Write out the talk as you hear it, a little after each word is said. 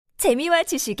재미와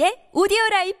지식의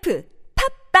오디오라이프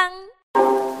팝빵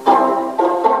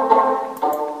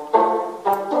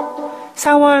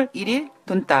 4월 1일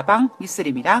돈다방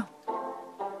뉴스입니다.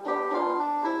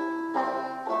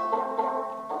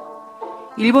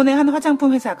 일본의 한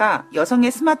화장품 회사가 여성의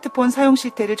스마트폰 사용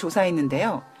실태를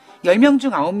조사했는데요. 10명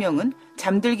중 9명은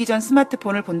잠들기 전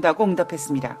스마트폰을 본다고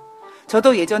응답했습니다.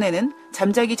 저도 예전에는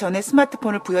잠자기 전에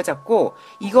스마트폰을 부여잡고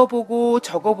이거 보고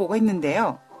저거 보고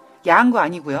했는데요. 야한 거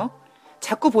아니고요.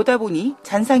 자꾸 보다 보니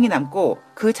잔상이 남고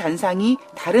그 잔상이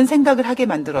다른 생각을 하게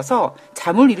만들어서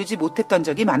잠을 이루지 못했던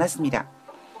적이 많았습니다.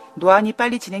 노안이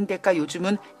빨리 진행될까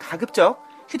요즘은 가급적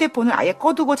휴대폰을 아예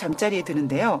꺼두고 잠자리에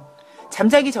드는데요.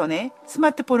 잠자기 전에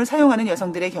스마트폰을 사용하는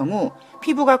여성들의 경우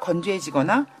피부가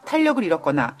건조해지거나 탄력을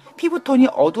잃었거나 피부톤이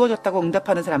어두워졌다고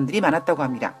응답하는 사람들이 많았다고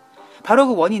합니다. 바로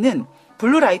그 원인은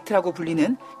블루라이트라고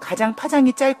불리는 가장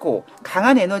파장이 짧고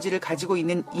강한 에너지를 가지고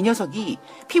있는 이 녀석이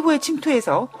피부에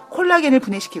침투해서 콜라겐을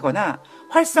분해시키거나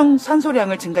활성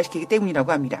산소량을 증가시키기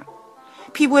때문이라고 합니다.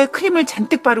 피부에 크림을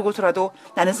잔뜩 바르고서라도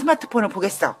나는 스마트폰을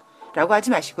보겠어 라고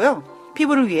하지 마시고요.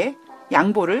 피부를 위해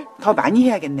양보를 더 많이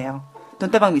해야겠네요.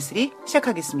 돈다방 미쓰리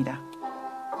시작하겠습니다.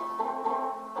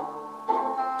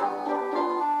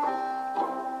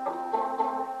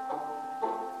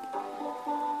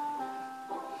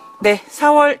 네,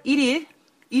 4월 1일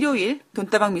일요일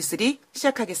돈다방 미쓰리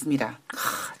시작하겠습니다.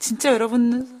 진짜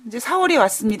여러분 이제 4월이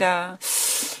왔습니다.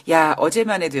 야,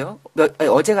 어제만 해도요.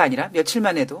 어제가 아니라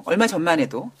며칠만 해도 얼마 전만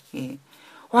해도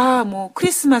와, 뭐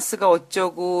크리스마스가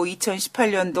어쩌고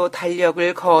 2018년도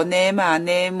달력을 거네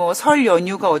마네 뭐 설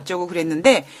연휴가 어쩌고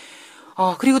그랬는데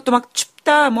그리고 또 막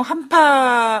춥다 뭐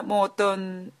한파 뭐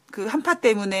어떤 그 한파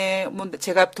때문에 뭐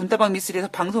제가 돈다방 미쓰리에서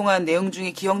방송한 내용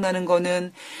중에 기억나는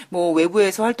거는 뭐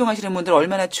외부에서 활동하시는 분들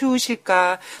얼마나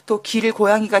추우실까, 또 길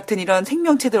고양이 같은 이런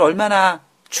생명체들 얼마나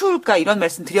추울까 이런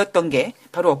말씀 드렸던 게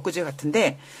바로 엊그제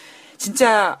같은데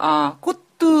진짜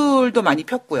꽃들도 많이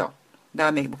폈고요.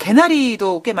 그다음에 뭐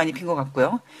개나리도 꽤 많이 핀 것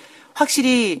같고요.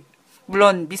 확실히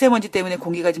물론 미세먼지 때문에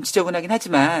공기가 좀 지저분하긴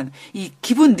하지만 이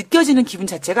느껴지는 기분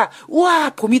자체가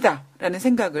우와 봄이다라는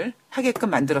생각을 하게끔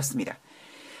만들었습니다.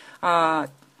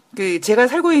 제가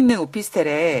살고 있는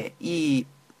오피스텔이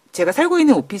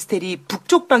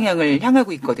북쪽 방향을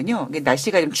향하고 있거든요.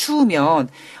 날씨가 좀 추우면,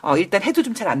 일단 해도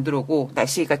좀 잘 안 들어오고,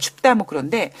 날씨가 춥다 뭐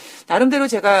그런데, 나름대로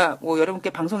제가 뭐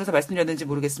여러분께 방송에서 말씀드렸는지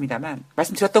모르겠습니다만,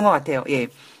 말씀드렸던 것 같아요. 예.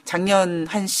 작년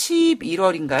한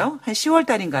 11월인가요? 한 10월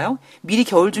달인가요? 미리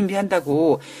겨울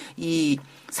준비한다고, 이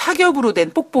사겹으로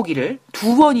된 뽁뽁이를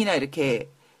 2번이나 이렇게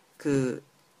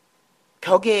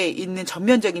벽에 있는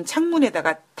전면적인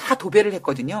창문에다가 다 도배를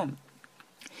했거든요.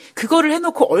 그거를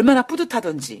해놓고 얼마나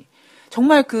뿌듯하던지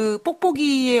정말 그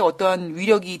뽁뽁이의 어떠한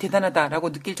위력이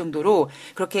대단하다라고 느낄 정도로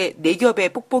그렇게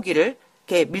 4겹의 뽁뽁이를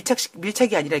이렇게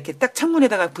밀착이 아니라 이렇게 딱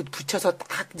창문에다가 붙여서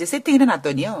딱 이제 세팅을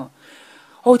해놨더니요.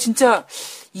 진짜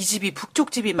이 집이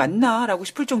북쪽 집이 맞나라고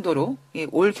싶을 정도로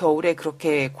올 겨울에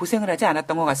그렇게 고생을 하지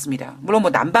않았던 것 같습니다. 물론 뭐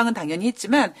난방은 당연히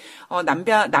했지만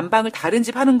난방을 다른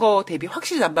집 하는 거 대비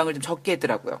확실히 난방을 좀 적게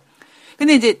했더라고요.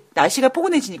 근데 이제 날씨가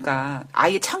포근해지니까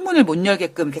아예 창문을 못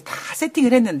열게끔 이렇게 다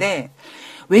세팅을 했는데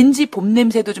왠지 봄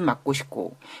냄새도 좀 맡고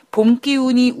싶고 봄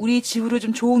기운이 우리 집으로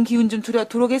좀 좋은 기운 좀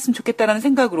들어오게 했으면 좋겠다라는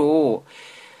생각으로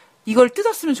이걸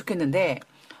뜯었으면 좋겠는데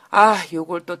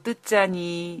요걸 또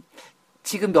뜯자니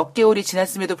지금 몇 개월이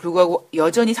지났음에도 불구하고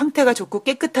여전히 상태가 좋고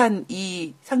깨끗한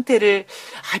이 상태를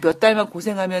몇 달만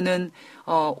고생하면은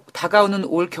다가오는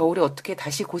올 겨울에 어떻게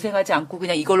다시 고생하지 않고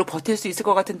그냥 이걸로 버틸 수 있을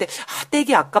것 같은데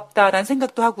떼기 아깝다라는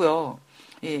생각도 하고요.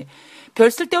 예.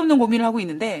 별 쓸데없는 고민을 하고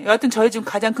있는데 여하튼 저의 지금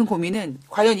가장 큰 고민은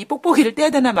과연 이 뽁뽁이를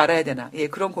떼야 되나 말아야 되나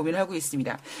그런 고민을 하고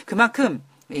있습니다. 그만큼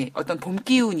어떤 봄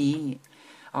기운이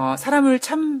사람을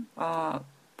참 뭐라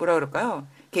그럴까요?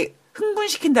 이렇게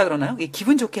흥분시킨다 그러나요?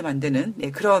 기분 좋게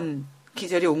만드는 그런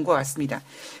계절이 온 것 같습니다.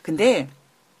 근데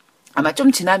아마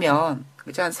좀 지나면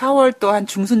그죠? 한 4월 또 한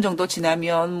중순 정도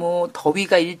지나면 뭐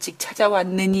더위가 일찍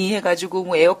찾아왔느니 해가지고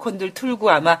뭐 에어컨들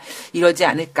틀고 아마 이러지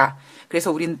않을까. 그래서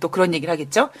우리는 또 그런 얘기를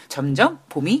하겠죠. 점점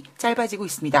봄이 짧아지고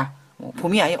있습니다.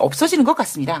 봄이 아예 없어지는 것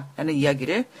같습니다. 라는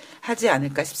이야기를 하지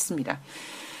않을까 싶습니다.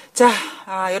 자,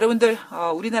 여러분들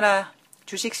우리나라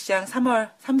주식시장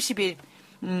 3월 30일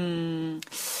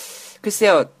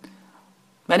글쎄요.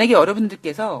 만약에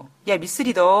여러분들께서 야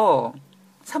미쓰리 너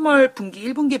 3월 분기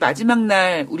 1분기 마지막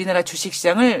날 우리나라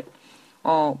주식시장을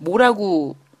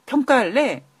뭐라고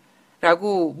평가할래?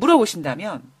 라고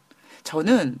물어보신다면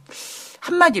저는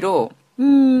한마디로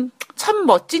참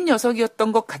멋진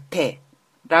녀석이었던 것 같아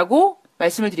라고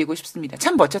말씀을 드리고 싶습니다.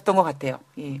 참 멋졌던 것 같아요.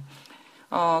 예.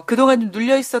 그동안 좀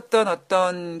눌려 있었던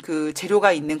어떤 그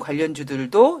재료가 있는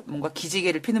관련주들도 뭔가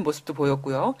기지개를 피는 모습도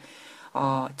보였고요.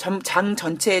 장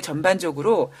전체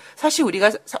전반적으로 사실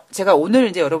제가 오늘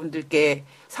이제 여러분들께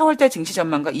 4월달 증시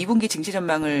전망과 2분기 증시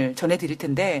전망을 전해드릴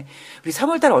텐데 우리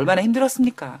 3월달 얼마나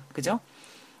힘들었습니까? 그죠?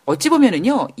 어찌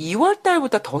보면은요,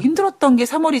 2월달보다 더 힘들었던 게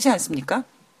 3월이지 않습니까?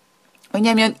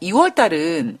 왜냐하면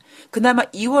 2월달은 그나마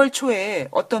 2월 초에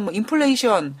어떤 뭐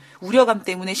인플레이션 우려감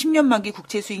때문에 10년 만기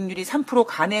국채 수익률이 3%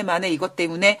 가네 마네 이것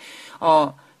때문에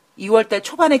 2월달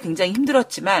초반에 굉장히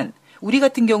힘들었지만 우리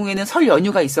같은 경우에는 설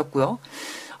연휴가 있었고요.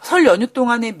 설 연휴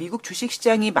동안에 미국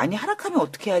주식시장이 많이 하락하면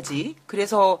어떻게 하지?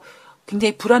 그래서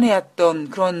굉장히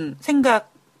불안해했던 그런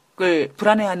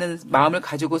불안해하는 마음을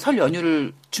가지고 설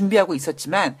연휴를 준비하고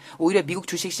있었지만 오히려 미국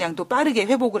주식시장도 빠르게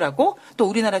회복을 하고 또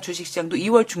우리나라 주식시장도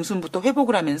 2월 중순부터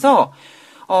회복을 하면서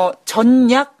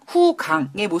전약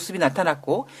후강의 모습이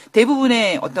나타났고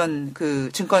대부분의 어떤 그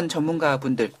증권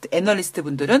전문가분들, 애널리스트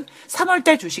분들은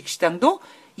 3월달 주식시장도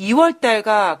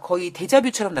 2월달과 거의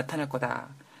데자뷰처럼 나타날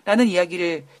거다라는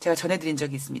이야기를 제가 전해드린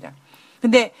적이 있습니다.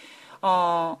 근데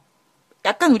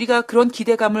약간 우리가 그런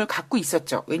기대감을 갖고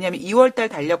있었죠. 왜냐하면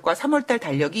 2월달 달력과 3월달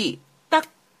달력이 딱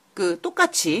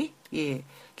똑같이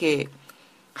이렇게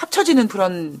합쳐지는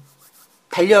그런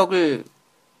달력을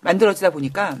만들어지다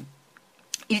보니까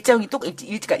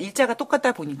일자가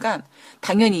똑같다 보니까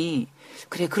당연히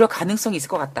그럴 가능성이 있을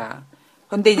것 같다.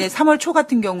 그런데 이제 3월 초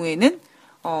같은 경우에는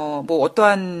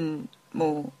어떤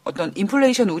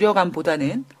인플레이션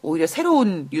우려감보다는 오히려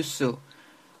새로운 뉴스,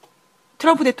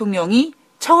 트럼프 대통령이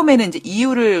처음에는 이제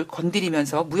EU를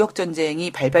건드리면서 무역 전쟁이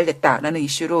발발됐다라는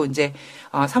이슈로 이제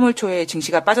 3월 초에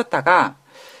증시가 빠졌다가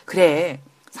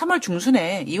 3월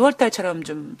중순에 2월 달처럼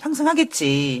좀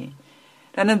상승하겠지.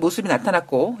 라는 모습이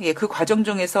나타났고, 그 과정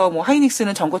중에서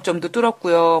하이닉스는 전고점도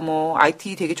뚫었고요,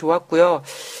 IT 되게 좋았고요,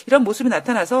 이런 모습이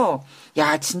나타나서,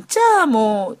 진짜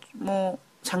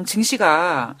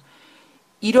증시가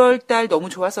 1월 달 너무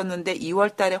좋았었는데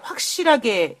 2월 달에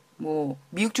확실하게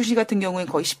미국 주식 같은 경우는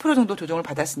거의 10% 정도 조정을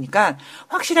받았으니까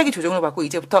확실하게 조정을 받고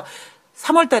이제부터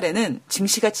 3월 달에는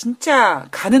증시가 진짜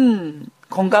가는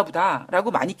건가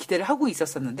보다라고 많이 기대를 하고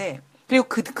있었었는데, 그리고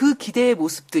그 기대의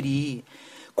모습들이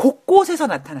곳곳에서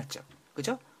나타났죠.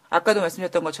 그죠? 아까도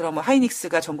말씀드렸던 것처럼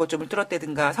하이닉스가 전고점을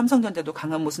뚫었다든가 삼성전자도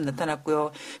강한 모습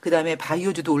나타났고요. 그다음에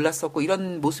바이오주도 올랐었고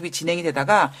이런 모습이 진행이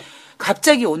되다가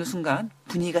갑자기 어느 순간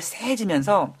분위기가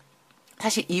쎄해지면서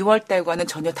사실 2월 달과는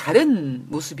전혀 다른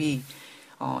모습이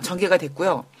전개가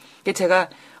됐고요. 제가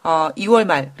 2월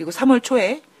말 그리고 3월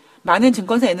초에 많은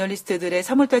증권사 애널리스트들의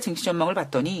 3월 달 증시 전망을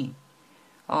봤더니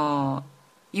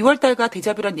 2월 달과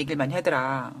데자뷰란 얘기를 많이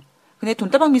하더라. 근데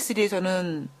돈다방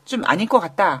미스리에서는 좀 아닐 것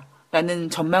같다라는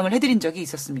전망을 해드린 적이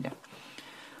있었습니다.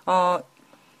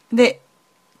 근데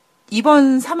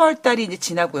이번 3월 달이 이제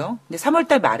지나고요. 근데 3월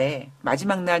달 말에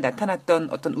마지막 날 나타났던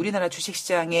어떤 우리나라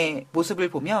주식시장의 모습을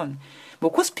보면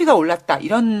코스피가 올랐다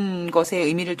이런 것에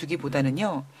의미를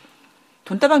두기보다는요.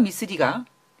 돈다방 미스리가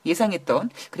예상했던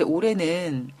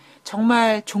올해는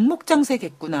정말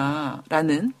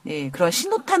종목장세겠구나라는 그런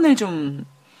신호탄을 좀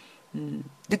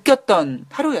느꼈던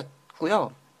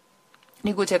하루였고요.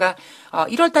 그리고 제가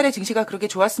 1월 달에 증시가 그렇게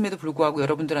좋았음에도 불구하고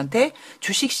여러분들한테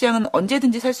주식시장은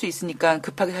언제든지 살 수 있으니까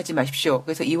급하게 사지 마십시오.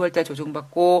 그래서 2월 달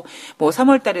조정받고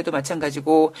 3월 달에도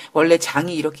마찬가지고 원래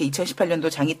장이 이렇게 2018년도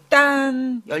장이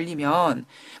딴 열리면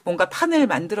뭔가 판을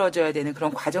만들어줘야 되는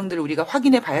그런 과정들을 우리가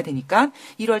확인해 봐야 되니까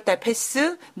 1월 달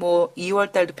패스,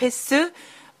 2월 달도 패스,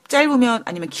 짧으면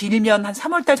아니면 길면 한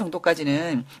 3월 달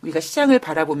정도까지는 우리가 시장을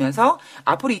바라보면서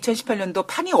앞으로 2018년도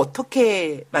판이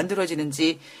어떻게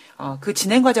만들어지는지 그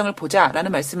진행 과정을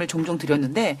보자라는 말씀을 종종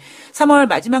드렸는데 3월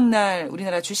마지막 날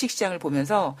우리나라 주식시장을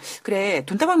보면서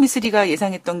돈다방 미스리가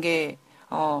예상했던 게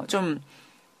좀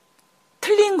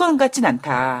틀린 것 같진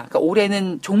않다. 그러니까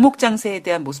올해는 종목 장세에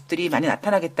대한 모습들이 많이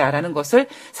나타나겠다라는 것을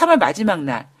 3월 마지막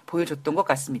날 보여줬던 것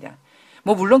같습니다.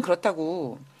 물론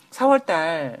그렇다고 4월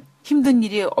달 힘든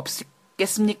일이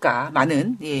없겠습니까?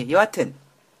 많은. 여하튼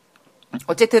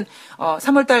어쨌든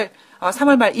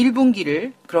 3월 말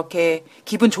 1분기를 그렇게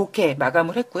기분 좋게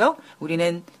마감을 했고요.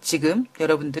 우리는 지금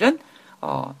여러분들은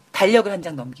달력을 한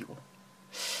장 넘기고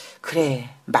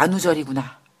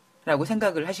만우절이구나 라고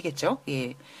생각을 하시겠죠.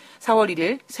 4월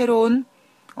 1일 새로운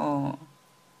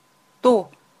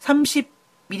또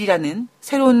 30일이라는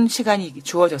새로운 시간이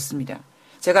주어졌습니다.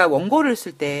 제가 원고를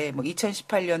쓸 때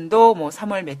 2018년도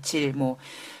 3월 며칠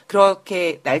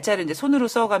그렇게 날짜를 이제 손으로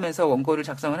써가면서 원고를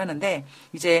작성을 하는데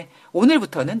이제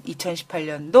오늘부터는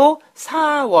 2018년도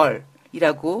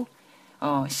 4월이라고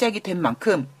시작이 된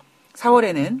만큼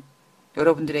 4월에는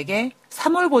여러분들에게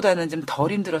 3월보다는 좀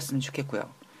덜 힘들었으면 좋겠고요.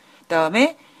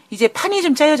 그다음에 이제 판이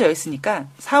좀 짜여져 있으니까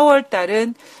 4월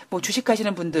달은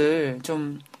주식하시는 분들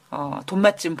좀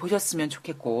돈맛 좀 보셨으면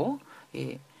좋겠고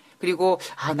그리고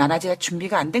난 아직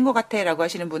준비가 안 된 것 같아라고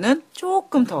하시는 분은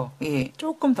조금 더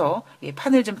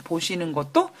판을 좀 보시는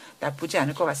것도 나쁘지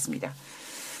않을 것 같습니다.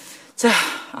 자,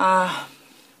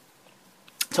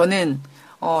 저는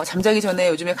잠자기 전에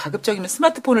요즘에 가급적이면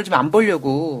스마트폰을 좀 안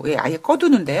보려고 아예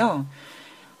꺼두는데요.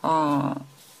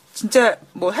 진짜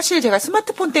뭐 사실 제가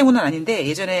스마트폰 때문은 아닌데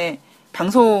예전에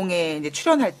방송에 이제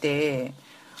출연할 때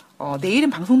내일은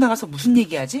방송 나가서 무슨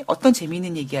얘기하지? 어떤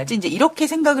재미있는 얘기하지? 이제 이렇게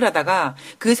생각을 하다가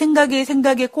그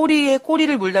생각에 꼬리에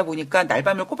꼬리를 물다 보니까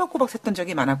날밤을 꼬박꼬박 샜던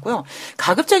적이 많았고요.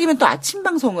 가급적이면 또 아침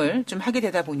방송을 좀 하게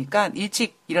되다 보니까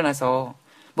일찍 일어나서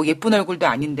뭐 예쁜 얼굴도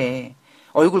아닌데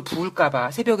얼굴 부을까봐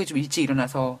새벽에 좀 일찍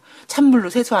일어나서 찬물로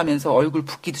세수하면서 얼굴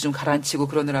붓기도 좀 가라앉히고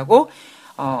그러느라고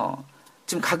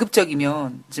좀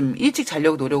가급적이면 좀 일찍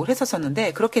자려고 노력을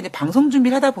했었었는데 그렇게 이제 방송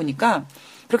준비를 하다 보니까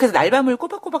그렇게 해서 날밤을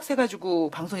꼬박꼬박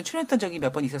새가지고 방송에 출연했던 적이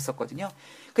몇 번 있었었거든요.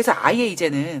 그래서 아예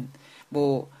이제는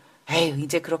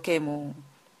이제 그렇게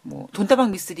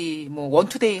돈다방 미쓰리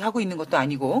원투데이 하고 있는 것도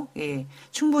아니고,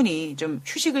 충분히 좀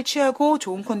휴식을 취하고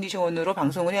좋은 컨디션으로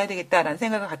방송을 해야 되겠다라는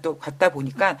생각을 갖다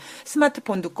보니까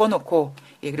스마트폰도 꺼놓고,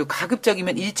 그리고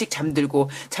가급적이면 일찍 잠들고,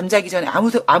 잠자기 전에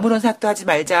아무런 생각도 하지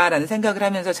말자라는 생각을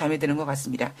하면서 잠이 드는 것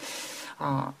같습니다.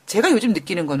 제가 요즘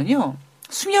느끼는 거는요,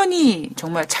 수면이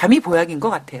정말 잠이 보약인 것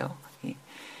같아요.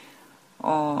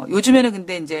 요즘에는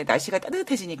근데 이제 날씨가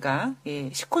따뜻해지니까,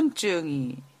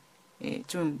 식곤증이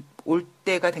좀 올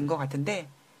때가 된 것 같은데,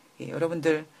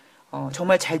 여러분들,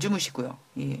 정말 잘 주무시고요.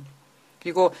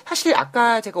 그리고 사실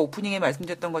아까 제가 오프닝에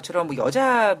말씀드렸던 것처럼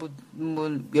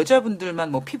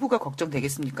여자분들만 피부가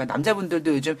걱정되겠습니까?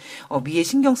 남자분들도 요즘 미에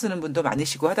신경 쓰는 분도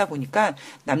많으시고 하다 보니까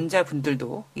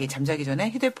남자분들도 잠자기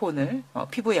전에 휴대폰을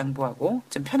피부에 양보하고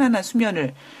좀 편안한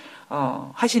수면을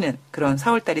하시는 그런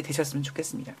 4월달이 되셨으면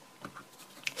좋겠습니다.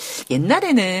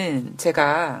 옛날에는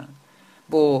제가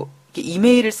이렇게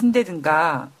이메일을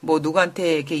쓴다든가,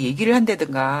 누구한테 이렇게 얘기를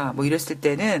한다든가, 이랬을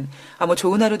때는,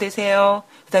 좋은 하루 되세요.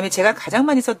 그 다음에 제가 가장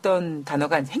많이 썼던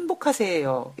단어가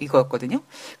행복하세요. 이거였거든요.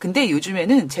 근데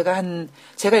요즘에는 제가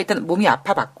일단 몸이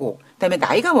아파봤고, 그 다음에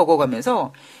나이가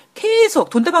먹어가면서 계속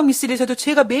돈다방 미쓰리에서도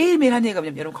제가 매일매일 하는 얘기가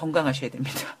뭐냐면 여러분 건강하셔야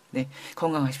됩니다. 네,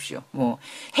 건강하십시오.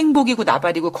 행복이고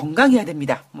나발이고 건강해야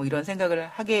됩니다. 이런 생각을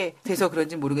하게 돼서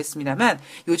그런지 모르겠습니다만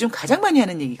요즘 가장 많이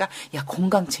하는 얘기가 야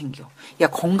건강 챙겨. 야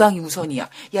건강이 우선이야.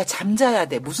 야 잠자야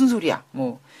돼. 무슨 소리야.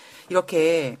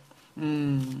 이렇게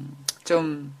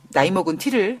좀 나이 먹은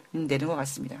티를 내는 것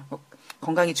같습니다.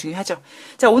 건강이 중요하죠.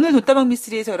 자, 오늘 돈다방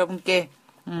미쓰리에서 여러분께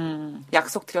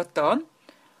약속드렸던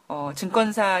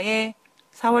증권사의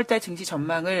 4월달 증시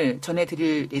전망을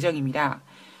전해드릴 예정입니다.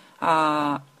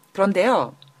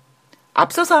 그런데요,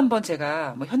 앞서서 한번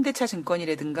제가 현대차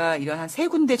증권이라든가 이런 한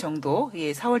 3군데 정도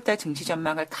 4월달 증시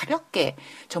전망을 가볍게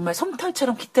정말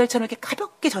솜털처럼 깃털처럼 이렇게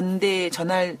가볍게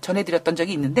전해드렸던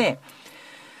적이 있는데,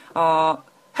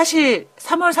 사실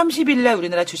 3월 30일 날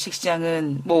우리나라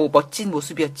주식시장은 멋진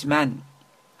모습이었지만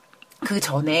그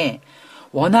전에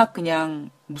워낙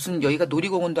그냥 무슨 여기가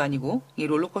놀이공원도 아니고 이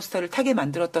롤러코스터를 타게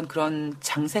만들었던 그런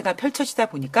장세가 펼쳐지다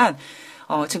보니까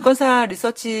증권사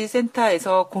리서치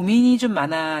센터에서 고민이 좀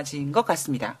많아진 것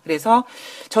같습니다. 그래서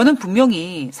저는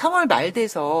분명히 3월 말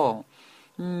돼서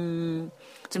좀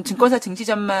증권사 증시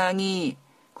전망이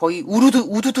거의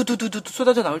우두두두두두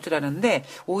쏟아져 나올 줄 알았는데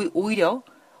오히려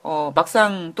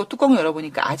막상 또 뚜껑을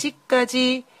열어보니까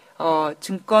아직까지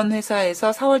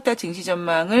증권회사에서 4월달 증시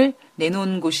전망을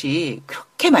내놓은 곳이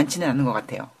그렇게 많지는 않은 것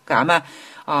같아요. 그러니까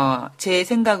아마 제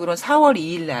생각으로는 4월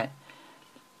 2일 날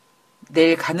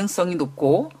낼 가능성이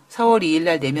높고 4월 2일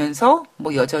날 내면서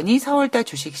여전히 4월달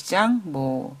주식시장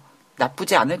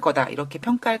나쁘지 않을 거다 이렇게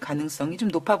평가할 가능성이 좀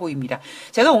높아 보입니다.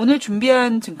 제가 오늘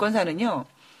준비한 증권사는요.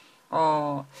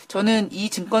 저는 이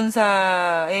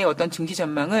증권사의 어떤 증시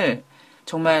전망을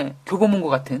정말 교보문고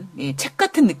같은 책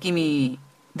같은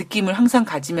느낌을 항상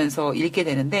가지면서 읽게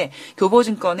되는데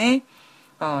교보증권의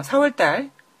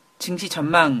 4월달 증시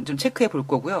전망 좀 체크해 볼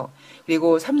거고요.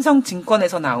 그리고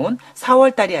삼성증권에서 나온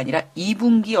 4월달이 아니라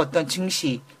 2분기 어떤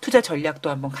증시 투자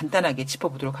전략도 한번 간단하게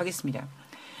짚어보도록 하겠습니다.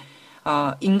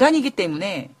 인간이기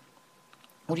때문에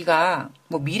우리가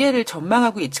미래를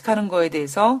전망하고 예측하는 거에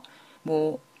대해서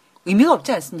의미가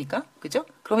없지 않습니까? 그죠?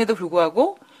 그럼에도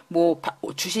불구하고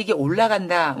주식이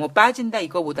올라간다, 빠진다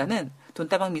이거보다는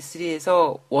돈다방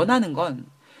미쓰리에서 원하는 건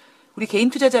우리 개인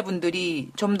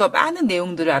투자자분들이 좀 더 많은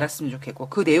내용들을 알았으면 좋겠고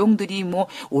그 내용들이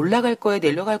올라갈 거예요,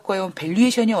 내려갈 거예요,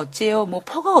 밸류에이션이 어째요,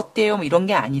 퍼가 어때요, 이런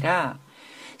게 아니라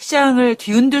시장을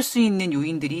뒤흔들 수 있는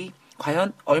요인들이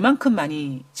과연 얼만큼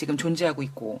많이 지금 존재하고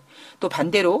있고 또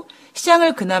반대로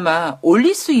시장을 그나마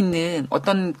올릴 수 있는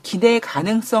어떤 기대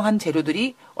가능성한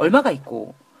재료들이 얼마가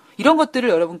있고 이런 것들을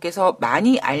여러분께서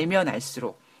많이 알면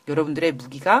알수록 여러분들의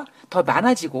무기가 더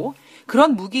많아지고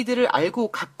그런 무기들을 알고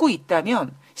갖고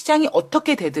있다면 시장이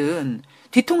어떻게 되든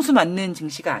뒤통수 맞는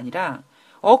증시가 아니라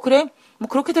그래? 뭐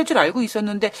그렇게 될 줄 알고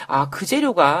있었는데 그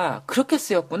재료가 그렇게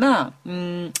쓰였구나.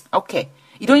 오케이.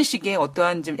 이런 식의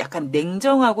어떠한 좀 약간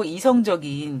냉정하고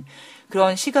이성적인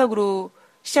그런 시각으로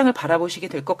시장을 바라보시게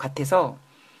될 것 같아서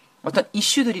어떤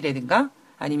이슈들이라든가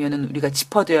아니면은 우리가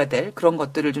짚어둬야 될 그런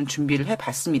것들을 좀 준비를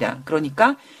해봤습니다.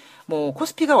 그러니까 뭐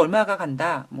코스피가 얼마가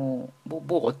간다, 뭐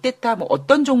어땠다, 뭐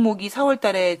어떤 종목이 4월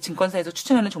달에 증권사에서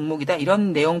추천하는 종목이다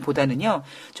이런 내용보다는요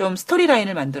좀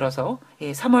스토리라인을 만들어서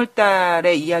 3월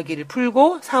달에 이야기를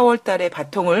풀고 4월 달에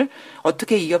바통을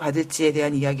어떻게 이어받을지에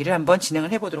대한 이야기를 한번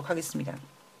진행을 해보도록 하겠습니다.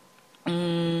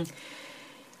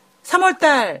 3월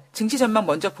달 증시 전망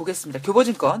먼저 보겠습니다.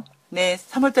 교보증권의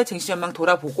 3월 달 증시 전망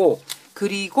돌아보고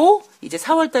그리고 이제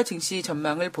 4월 달 증시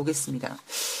전망을 보겠습니다.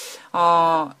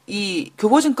 이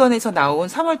교보증권에서 나온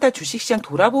 3월달 주식시장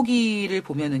돌아보기를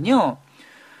보면은요,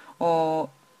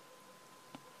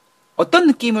 어떤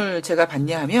느낌을 제가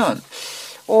받냐 하면,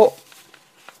 뭐라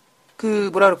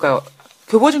그럴까요.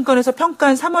 교보증권에서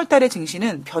평가한 3월달의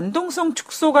증시는 변동성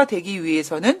축소가 되기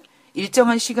위해서는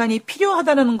일정한 시간이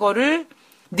필요하다는 거를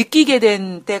느끼게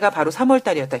된 때가 바로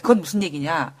 3월달이었다. 그건 무슨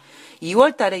얘기냐.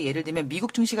 2월 달에 예를 들면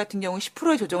미국 증시 같은 경우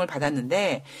 10%의 조정을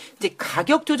받았는데 이제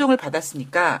가격 조정을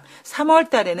받았으니까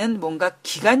 3월 달에는 뭔가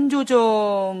기간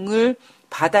조정을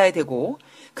받아야 되고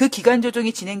그 기간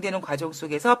조정이 진행되는 과정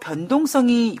속에서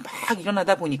변동성이 막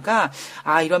일어나다 보니까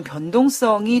이런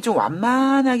변동성이 좀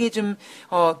완만하게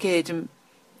이렇게 좀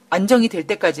안정이 될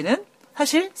때까지는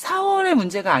사실 4월의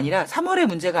문제가 아니라 3월의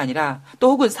문제가 아니라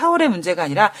또 혹은 4월의 문제가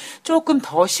아니라 조금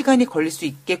더 시간이 걸릴 수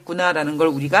있겠구나라는 걸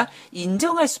우리가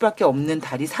인정할 수밖에 없는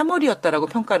달이 3월이었다라고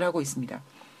평가를 하고 있습니다.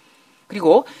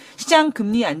 그리고 시장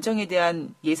금리 안정에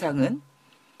대한 예상은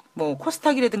뭐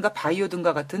코스닥이라든가 바이오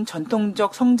등과 같은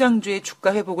전통적 성장주의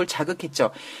주가 회복을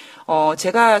자극했죠.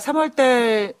 제가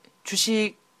 3월달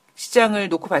주식 시장을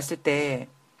놓고 봤을 때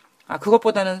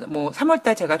그것보다는 뭐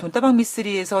 3월달 제가 돈다방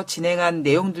미쓰리에서 진행한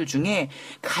내용들 중에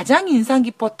가장 인상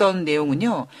깊었던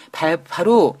내용은요.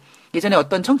 바로 예전에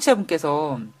어떤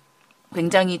청취자분께서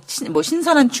굉장히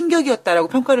신선한 충격이었다라고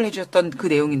평가를 해주셨던 그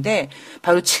내용인데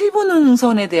바로 7부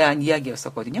능선에 대한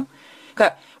이야기였었거든요.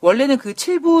 그러니까 원래는 그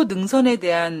 7부 능선에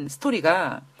대한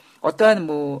스토리가 어떠한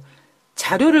뭐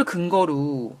자료를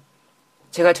근거로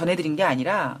제가 전해드린 게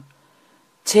아니라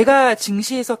제가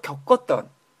증시에서 겪었던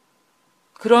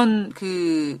그런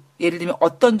예를 들면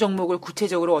어떤 종목을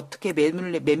구체적으로 어떻게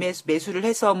매수를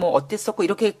해서 뭐 어땠었고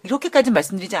이렇게까지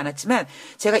말씀드리지 않았지만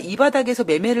제가 이 바닥에서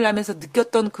매매를 하면서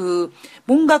느꼈던 그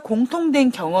뭔가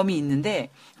공통된 경험이 있는데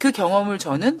그 경험을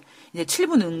저는 이제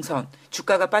 7부 능선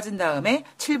주가가 빠진 다음에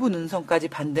 7부 능선까지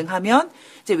반등하면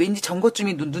이제 왠지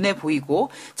전고점이 눈에 보이고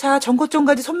자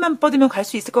전고점까지 손만 뻗으면 갈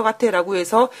수 있을 것 같아라고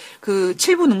해서 그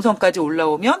 7부 능선까지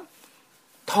올라오면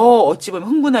더 어찌 보면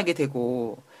흥분하게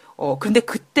되고 근데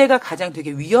그때가 가장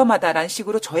되게 위험하다라는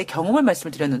식으로 저의 경험을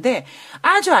말씀을 드렸는데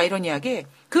아주 아이러니하게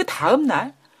그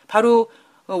다음날 바로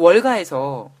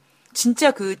월가에서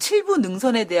진짜 그 7부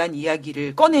능선에 대한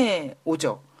이야기를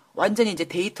꺼내오죠. 완전히 이제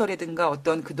데이터라든가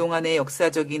어떤 그동안의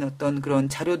역사적인 어떤 그런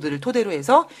자료들을 토대로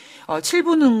해서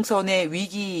 7부 능선의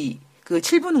위기 그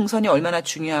 7부 능선이 얼마나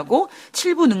중요하고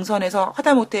 7부 능선에서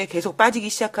하다못해 계속 빠지기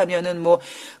시작하면은 뭐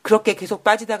그렇게 계속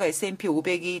빠지다가 S&P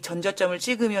 500이 전저점을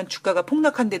찍으면 주가가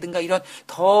폭락한다든가 이런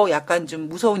더 약간 좀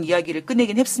무서운 이야기를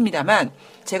꺼내긴 했습니다만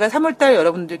제가 3월달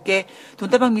여러분들께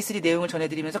돈다방 미쓰리 내용을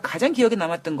전해드리면서 가장 기억에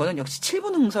남았던 거는 역시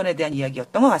 7부 능선에 대한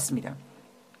이야기였던 것 같습니다.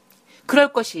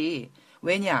 그럴 것이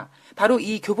왜냐? 바로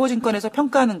이 교보증권에서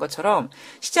평가하는 것처럼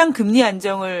시장 금리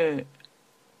안정을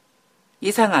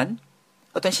예상한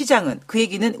어떤 시장은 그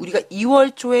얘기는 우리가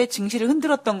 2월 초에 증시를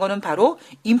흔들었던 거는 바로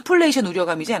인플레이션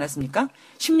우려감이지 않았습니까?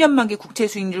 10년 만기 국채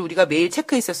수익률을 우리가 매일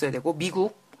체크했었어야 되고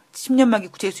미국 10년 만기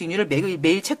국채 수익률을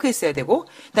매일 체크했어야 되고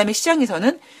그다음에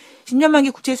시장에서는 10년 만기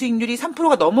국채 수익률이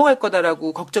 3%가 넘어갈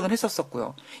거다라고 걱정을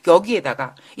했었었고요.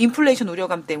 여기에다가 인플레이션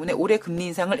우려감 때문에 올해 금리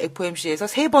인상을 FOMC에서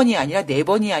 3번이 아니라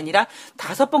 4번이 아니라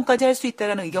 5번까지 할 수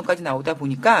있다라는 의견까지 나오다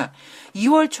보니까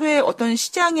 2월 초에 어떤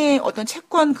시장의 어떤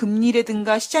채권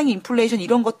금리라든가 시장의 인플레이션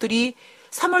이런 것들이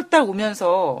 3월 달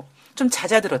오면서 좀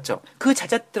잦아들었죠. 그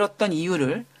잦아들었던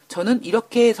이유를 저는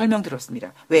이렇게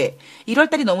설명드렸습니다. 왜? 1월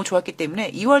달이 너무 좋았기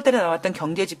때문에 2월 달에 나왔던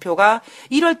경제 지표가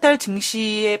 1월 달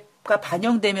증시에 가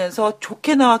반영되면서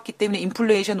좋게 나왔기 때문에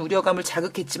인플레이션 우려감을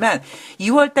자극했지만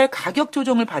 2월달 가격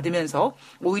조정을 받으면서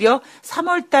오히려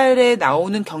 3월달에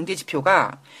나오는 경제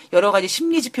지표가 여러 가지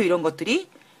심리 지표 이런 것들이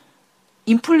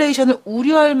인플레이션을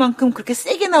우려할 만큼 그렇게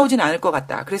세게 나오진 않을 것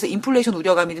같다. 그래서 인플레이션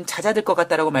우려감이 좀 잦아들 것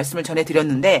같다라고 말씀을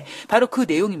전해드렸는데 바로 그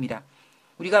내용입니다.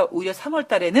 우리가 오히려 3월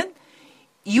달에는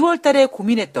 2월 달에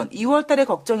고민했던, 2월 달에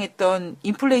걱정했던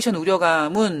인플레이션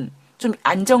우려감은 좀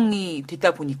안정이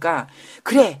됐다 보니까,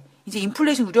 그래, 이제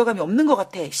인플레이션 우려감이 없는 것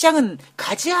같아. 시장은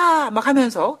가자! 막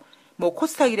하면서, 뭐,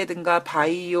 코스닥이라든가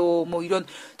바이오, 뭐, 이런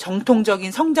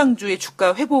정통적인 성장주의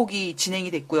주가 회복이 진행이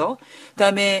됐고요. 그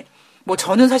다음에, 뭐,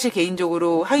 저는 사실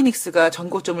개인적으로 하이닉스가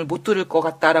전고점을 못 뚫을 것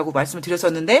같다라고 말씀을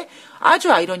드렸었는데,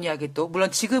 아주 아이러니하게 또, 물론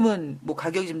지금은 뭐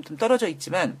가격이 좀 떨어져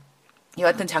있지만,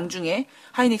 여하튼 장중에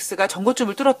하이닉스가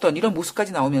전고점을 뚫었던 이런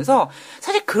모습까지 나오면서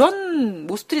사실 그런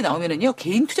모습들이 나오면은요,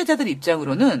 개인 투자자들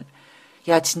입장으로는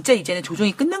야, 진짜 이제는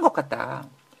조정이 끝난 것 같다.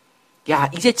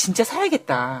 야, 이제 진짜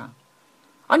사야겠다.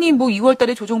 아니, 뭐 2월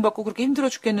달에 조정받고 그렇게 힘들어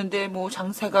죽겠는데 뭐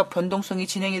장세가 변동성이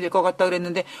진행이 될 것 같다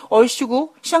그랬는데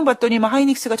얼씨구 시장 봤더니 막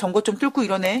하이닉스가 전고점 뚫고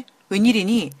이러네.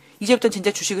 웬일이니? 이제부터는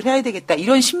진짜 주식을 해야 되겠다.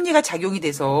 이런 심리가 작용이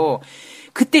돼서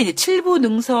그때 이제 7부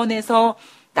능선에서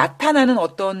나타나는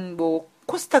어떤 뭐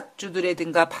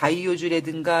코스닥주들이라든가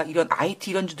바이오주라든가 이런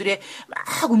IT 이런 주들의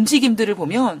막 움직임들을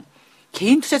보면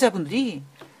개인 투자자분들이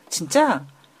진짜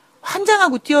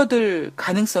환장하고 뛰어들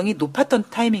가능성이 높았던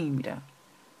타이밍입니다.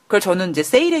 그걸 저는 이제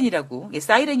사이렌이라고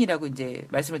이제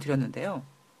말씀을 드렸는데요.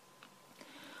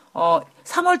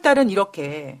 3월 달은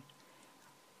이렇게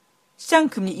시장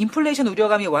금리 인플레이션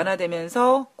우려감이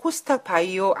완화되면서 코스닥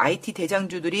바이오 IT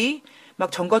대장주들이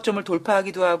막 전고점을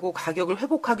돌파하기도 하고 가격을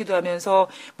회복하기도 하면서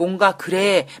뭔가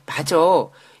그래 맞아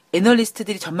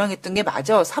애널리스트들이 전망했던 게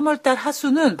맞아 3월달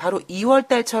하수는 바로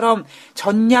 2월달처럼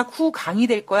전약 후 강이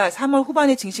될 거야 3월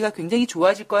후반에 증시가 굉장히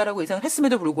좋아질 거야라고 예상을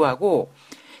했음에도 불구하고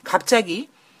갑자기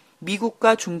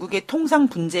미국과 중국의 통상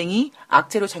분쟁이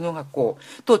악재로 작용했고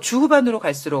또 주 후반으로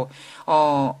갈수록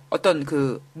어떤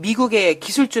그 미국의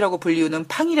기술주라고 불리우는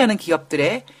팡이라는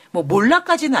기업들의 뭐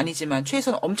몰락까지는 아니지만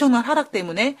최소한 엄청난 하락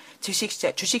때문에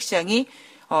주식시장이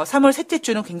 3월 셋째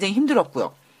주는 굉장히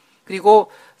힘들었고요.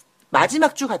 그리고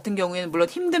마지막 주 같은 경우에는 물론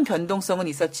힘든 변동성은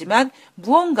있었지만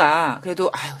무언가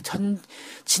그래도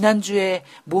지난주에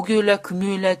목요일날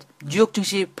금요일날 뉴욕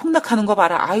증시 폭락하는 거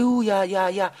봐라. 아유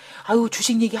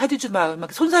주식 얘기 하지 마.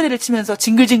 막 손사래를 치면서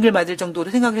징글징글 맞을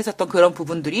정도로 생각을 했었던 그런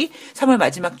부분들이 3월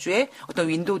마지막 주에 어떤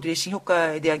윈도우 드레싱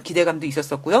효과에 대한 기대감도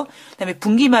있었었고요. 그다음에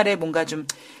분기 말에 뭔가 좀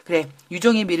그래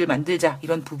유종의 미를 만들자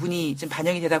이런 부분이 좀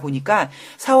반영이 되다 보니까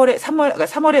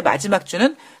 3월의 마지막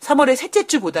주는 3월의 셋째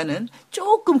주보다는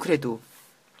조금 그래도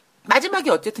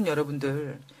마지막에 어쨌든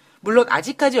여러분들 물론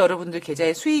아직까지 여러분들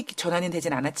계좌에 수익 전환이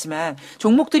되진 않았지만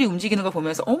종목들이 움직이는 걸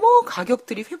보면서 어머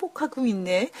가격들이 회복하고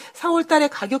있네 4월 달에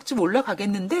가격 좀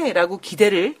올라가겠는데 라고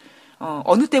기대를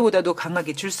어느 때보다도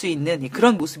강하게 줄 수 있는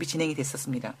그런 모습이 진행이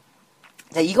됐었습니다.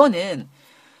 자 이거는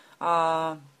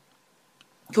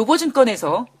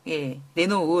교보증권에서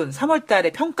내놓은 3월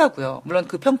달의 평가고요. 물론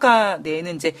그 평가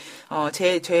내에는 이제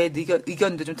제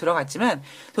의견도 좀 들어갔지만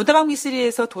돈다방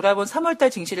미쓰리에서 돌아본 3월 달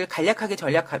증시를 간략하게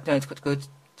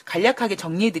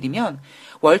정리해드리면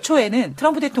월 초에는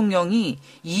트럼프 대통령이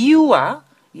EU와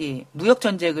무역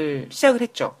전쟁을 시작을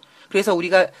했죠. 그래서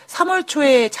우리가 3월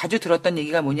초에 자주 들었던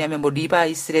얘기가 뭐냐면 뭐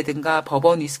리바이스라든가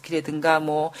버번 위스키라든가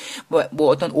뭐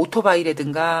어떤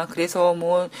오토바이라든가 그래서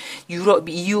뭐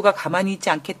EU가 가만히 있지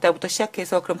않겠다부터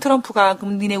시작해서 그럼 트럼프가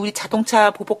그럼 니네 우리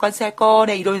자동차 보복관세 할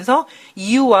거네 이러면서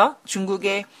EU와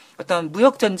중국의 어떤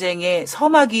무역 전쟁의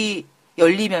서막이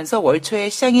열리면서 월초에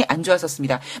시장이 안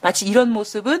좋았었습니다. 마치 이런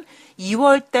모습은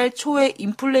 2월 달 초에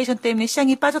인플레이션 때문에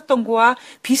시장이 빠졌던 거와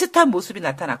비슷한 모습이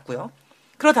나타났고요.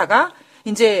 그러다가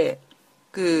이제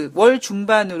그 월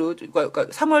중반으로 그러니까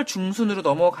 3월 중순으로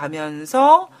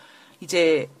넘어가면서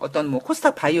이제 어떤 뭐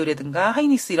코스닥 바이오라든가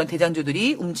하이닉스 이런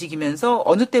대장주들이 움직이면서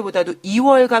어느 때보다도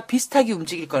 2월과 비슷하게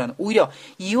움직일 거라는 오히려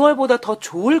 2월보다 더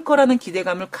좋을 거라는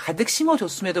기대감을 가득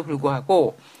심어줬음에도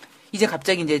불구하고 이제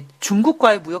갑자기 이제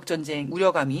중국과의 무역 전쟁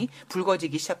우려감이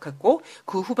불거지기 시작했고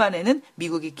그 후반에는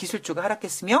미국의 기술주가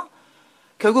하락했으며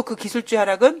결국 그 기술주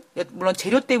하락은 물론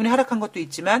재료 때문에 하락한 것도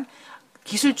있지만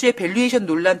기술주의 밸류에이션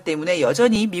논란 때문에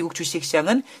여전히 미국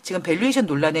주식시장은 지금 밸류에이션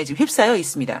논란에 지금 휩싸여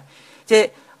있습니다.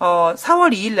 이제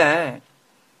 4월 2일 날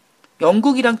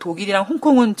영국이랑 독일이랑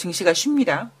홍콩은 증시가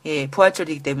쉽니다.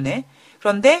 부활절이기 때문에.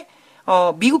 그런데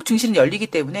미국 증시는 열리기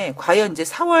때문에 과연 이제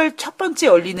 4월 첫 번째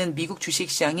열리는 미국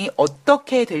주식시장이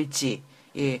어떻게 될지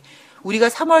우리가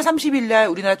 3월 30일 날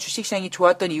우리나라 주식시장이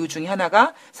좋았던 이유 중에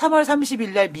하나가 3월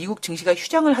 30일 날 미국 증시가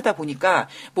휴장을 하다 보니까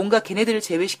뭔가 걔네들을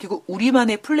제외시키고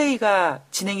우리만의 플레이가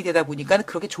진행이 되다 보니까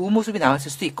그렇게 좋은 모습이 나왔을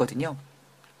수도 있거든요.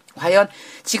 과연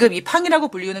지금 이 팡이라고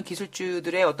불리우는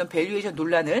기술주들의 어떤 밸류에이션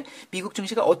논란을 미국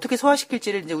증시가 어떻게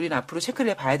소화시킬지를 이제 우리는 앞으로 체크를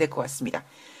해봐야 될 것 같습니다.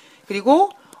 그리고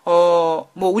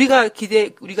우리가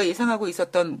예상하고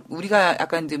있었던 우리가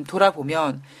약간 좀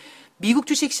돌아보면 미국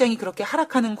주식시장이 그렇게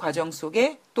하락하는 과정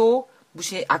속에 또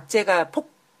악재가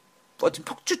어떤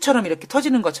폭주처럼 이렇게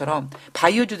터지는 것처럼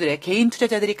바이오주들의 개인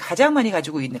투자자들이 가장 많이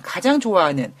가지고 있는, 가장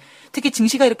좋아하는, 특히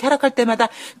증시가 이렇게 하락할 때마다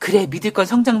그래 믿을 건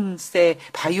성장세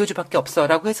바이오주밖에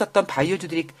없어라고 했었던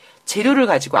바이오주들이 재료를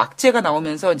가지고 악재가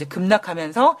나오면서 이제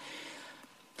급락하면서,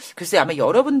 글쎄 아마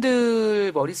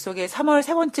여러분들 머릿속에 3월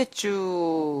세 번째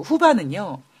주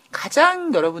후반은요,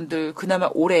 가장 여러분들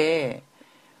그나마 올해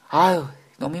아유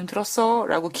너무 힘들었어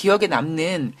라고 기억에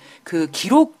남는 그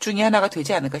기록 중에 하나가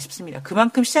되지 않을까 싶습니다.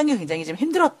 그만큼 시장이 굉장히 좀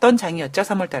힘들었던 장이었죠,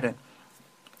 3월달은.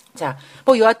 자,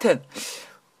 뭐 여하튼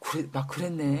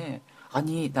그랬네.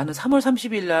 아니 나는 3월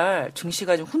 30일 날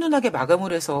증시가 좀 훈훈하게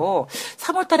마감을 해서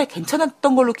 3월달에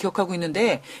괜찮았던 걸로 기억하고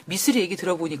있는데 미쓰리 얘기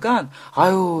들어보니까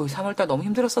아유 3월달 너무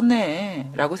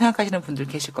힘들었었네 라고 생각하시는 분들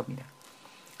계실 겁니다.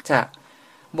 자,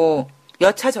 뭐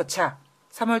여차저차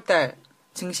 3월달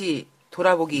증시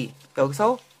돌아보기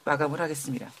여기서 마감을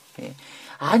하겠습니다. 예.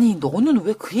 아니 너는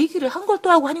왜 그 얘기를 한 걸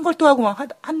또 하고 아닌 걸 또 하고 막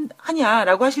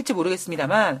하냐라고 하실지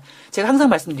모르겠습니다만 제가 항상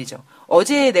말씀드리죠.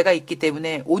 어제의 내가 있기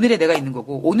때문에 오늘의 내가 있는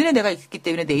거고 오늘의 내가 있기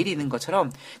때문에 내일이 있는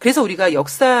것처럼, 그래서 우리가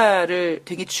역사를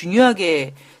되게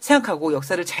중요하게 생각하고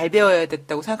역사를 잘 배워야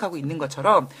됐다고 생각하고 있는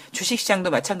것처럼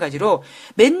주식시장도 마찬가지로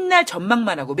맨날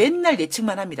전망만 하고 맨날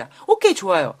예측만 합니다. 오케이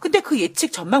좋아요. 근데 그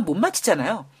예측 전망 못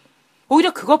맞히잖아요.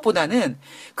 오히려 그것보다는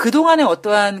그동안의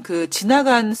어떠한 그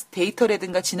지나간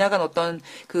데이터라든가 지나간 어떤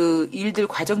그 일들,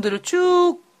 과정들을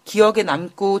쭉 기억에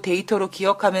남고 데이터로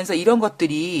기억하면서 이런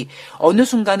것들이 어느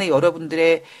순간에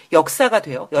여러분들의 역사가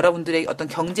돼요. 여러분들의 어떤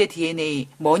경제 DNA,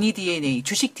 머니 DNA,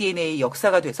 주식 DNA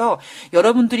역사가 돼서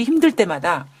여러분들이 힘들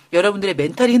때마다, 여러분들의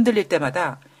멘탈이 흔들릴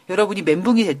때마다, 여러분이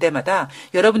멘붕이 될 때마다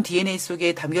여러분 DNA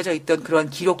속에 담겨져 있던 그런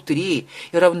기록들이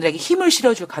여러분들에게 힘을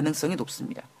실어줄 가능성이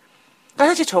높습니다.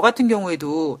 그러니까 사실 저 같은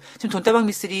경우에도 지금 돈다방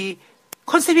미쓰리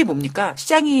컨셉이 뭡니까?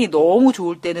 시장이 너무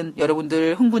좋을 때는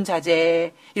여러분들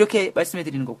흥분자제 이렇게 말씀해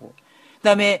드리는 거고,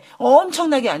 그다음에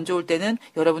엄청나게 안 좋을 때는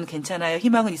여러분 괜찮아요,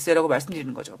 희망은 있어요 라고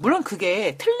말씀드리는 거죠. 물론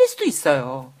그게 틀릴 수도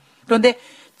있어요. 그런데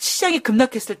시장이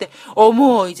급락했을 때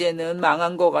어머 이제는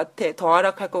망한 것 같아, 더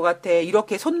하락할 것 같아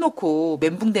이렇게 손 놓고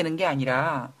멘붕되는 게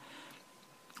아니라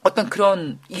어떤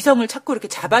그런 이성을 찾고 이렇게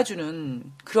잡아주는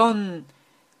그런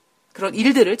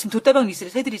일들을 지금 돛다방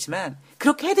리스를 해드리지만,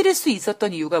 그렇게 해드릴 수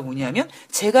있었던 이유가 뭐냐면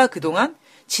제가 그동안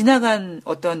지나간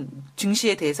어떤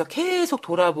증시에 대해서 계속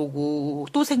돌아보고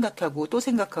또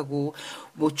생각하고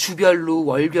뭐 주별로,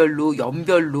 월별로,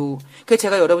 연별로. 그래서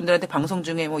제가 여러분들한테 방송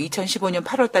중에 뭐 2015년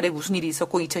 8월 달에 무슨 일이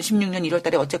있었고 2016년 1월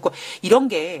달에 어쨌고 이런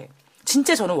게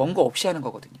진짜 저는 원고 없이 하는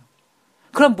거거든요.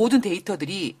 그런 모든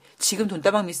데이터들이 지금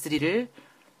돈다방 미쓰리를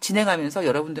진행하면서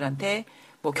여러분들한테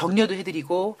뭐 격려도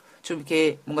해드리고 좀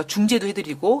이렇게 뭔가 중재도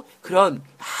해드리고 그런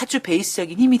아주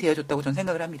베이스적인 힘이 되어줬다고 저는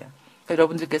생각을 합니다. 그러니까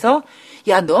여러분들께서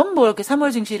야, 넌 뭐 이렇게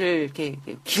 3월 증시를 이렇게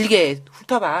길게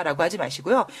훑어봐라고 하지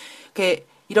마시고요.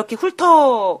 이렇게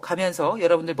훑어가면서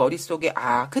여러분들 머릿속에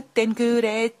그땐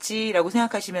그랬지라고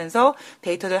생각하시면서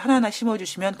데이터들 하나하나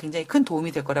심어주시면 굉장히 큰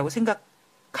도움이 될 거라고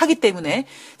생각하기 때문에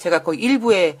제가 거의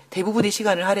일부의 대부분의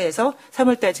시간을 할애해서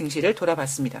 3월달 증시를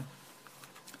돌아봤습니다.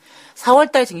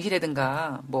 4월달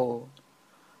증시라든가 뭐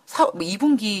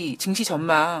 2분기 증시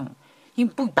전망,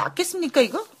 뭐 맞겠습니까,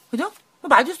 이거? 그죠?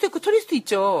 맞을 수도 있고 틀릴 수도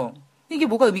있죠. 이게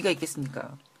뭐가 의미가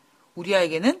있겠습니까? 우리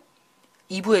아이에게는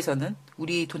 2부에서는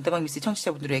우리 돈다방 미쓰리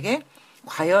청취자분들에게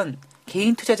과연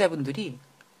개인 투자자분들이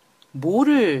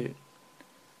뭐를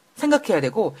생각해야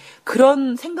되고,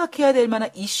 그런 생각해야 될 만한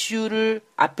이슈를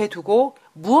앞에 두고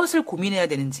무엇을 고민해야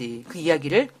되는지 그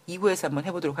이야기를 2부에서 한번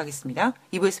해보도록 하겠습니다.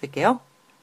 2부에서 뵐게요.